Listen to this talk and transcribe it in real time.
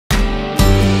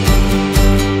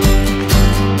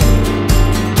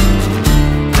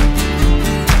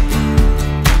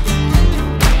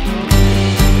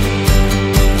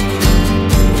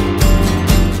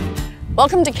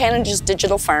Welcome to Canada's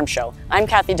Digital Farm Show. I'm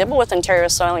Kathy Dibble with Ontario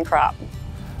Soil and Crop.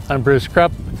 I'm Bruce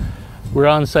Krupp. We're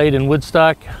on site in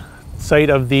Woodstock, site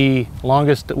of the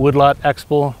longest Woodlot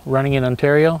Expo running in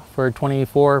Ontario for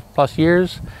 24 plus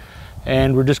years.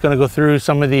 And we're just going to go through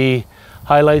some of the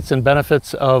highlights and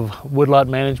benefits of woodlot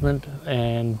management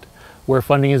and where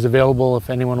funding is available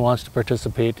if anyone wants to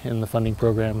participate in the funding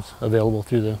programs available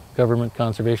through the government,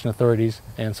 conservation authorities,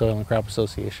 and Soil and Crop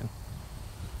Association.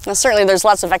 Now, certainly there's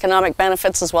lots of economic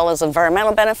benefits as well as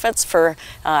environmental benefits for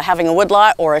having a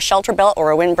woodlot or a shelter belt or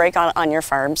a windbreak on your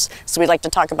farms. So we'd like to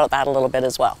talk about that a little bit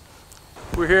as well.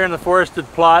 We're here in the forested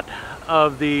plot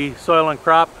of the Soil and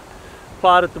Crop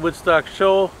plot at the Woodstock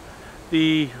show.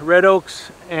 The red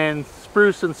oaks and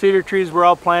spruce and cedar trees were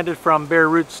all planted from bare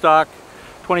rootstock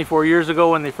 24 years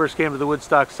ago when they first came to the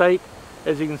Woodstock site.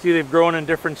 As you can see, they've grown in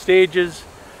different stages.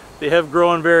 They have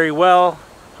grown very well.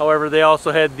 However, they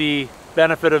also had the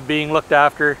benefit of being looked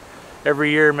after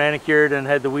every year, manicured, and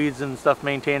had the weeds and stuff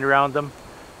maintained around them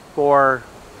for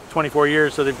 24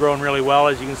 years, so they've grown really well.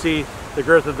 As you can see, the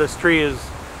girth of this tree is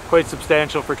quite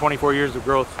substantial for 24 years of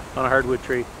growth on a hardwood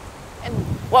tree. And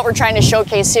what we're trying to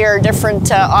showcase here are different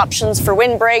options for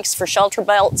windbreaks, for shelter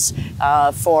belts,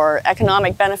 for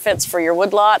economic benefits for your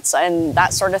woodlots and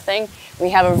that sort of thing. We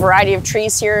have a variety of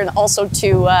trees here, and also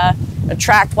to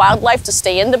attract wildlife to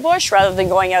stay in the bush rather than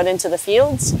going out into the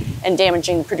fields and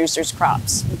damaging producers'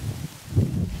 crops.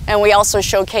 And we also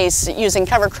showcase using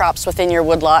cover crops within your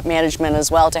woodlot management as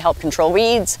well to help control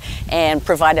weeds and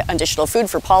provide additional food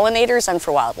for pollinators and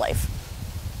for wildlife.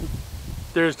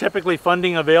 There's typically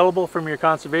funding available from your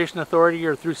conservation authority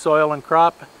or through Soil and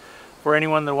Crop for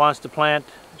anyone that wants to plant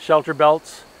shelter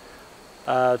belts,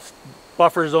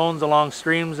 buffer zones along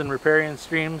streams and riparian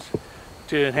streams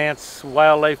to enhance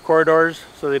wildlife corridors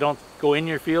so they don't go in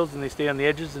your fields and they stay on the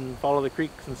edges and follow the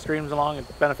creeks and streams along.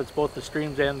 It benefits both the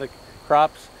streams and the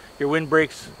crops. Your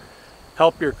windbreaks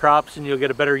help your crops, and you'll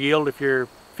get a better yield if your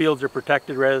fields are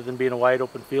protected rather than being a wide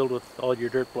open field with all your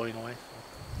dirt blowing away.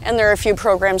 And there are a few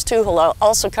programs too who will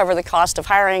also cover the cost of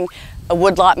hiring a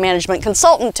woodlot management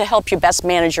consultant to help you best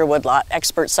manage your woodlot,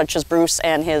 experts such as Bruce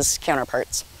and his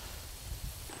counterparts.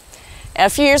 A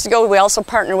few years ago, we also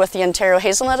partnered with the Ontario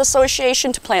Hazelnut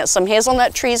Association to plant some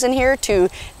hazelnut trees in here to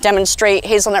demonstrate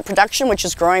hazelnut production, which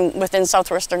is growing within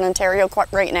southwestern Ontario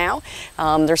right now.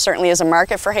 There certainly is a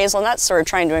market for hazelnuts, so we're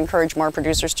trying to encourage more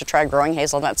producers to try growing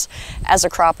hazelnuts as a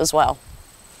crop as well.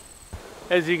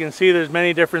 As you can see, there's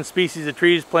many different species of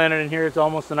trees planted in here. It's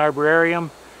almost an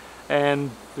arboretum,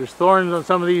 and there's thorns on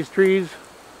some of these trees.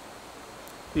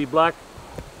 The black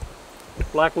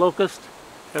locust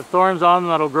have thorns on them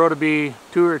that'll grow to be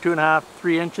 2 or 2.5,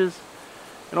 3 inches.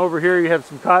 And over here you have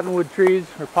some cottonwood trees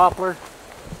or poplar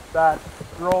that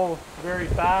grow very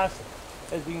fast.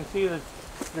 As you can see,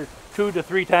 they're 2 to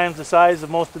 3 times the size of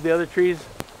most of the other trees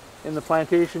in the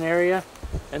plantation area,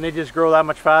 and they just grow that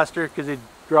much faster because they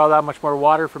draw that much more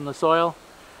water from the soil.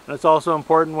 And it's also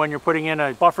important when you're putting in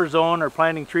a buffer zone or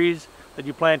planting trees that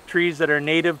you plant trees that are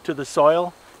native to the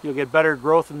soil. You'll get better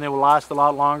growth and they will last a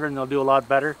lot longer and they'll do a lot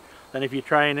better than if you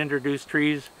try and introduce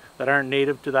trees that aren't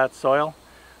native to that soil.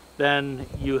 Then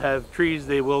you have trees,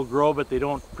 they will grow, but they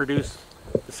don't produce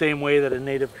the same way that a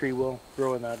native tree will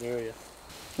grow in that area.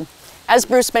 As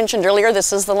Bruce mentioned earlier,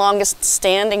 this is the longest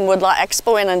standing Woodlot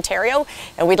Expo in Ontario,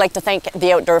 and we'd like to thank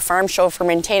the Outdoor Farm Show for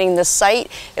maintaining this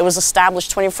site. It was established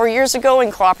 24 years ago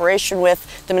in cooperation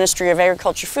with the Ministry of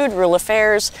Agriculture, Food, Rural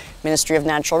Affairs, Ministry of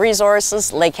Natural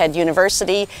Resources, Lakehead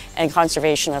University, and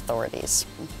conservation authorities.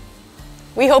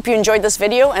 We hope you enjoyed this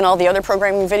video and all the other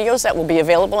programming videos that will be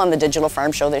available on the Digital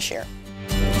Farm Show this year.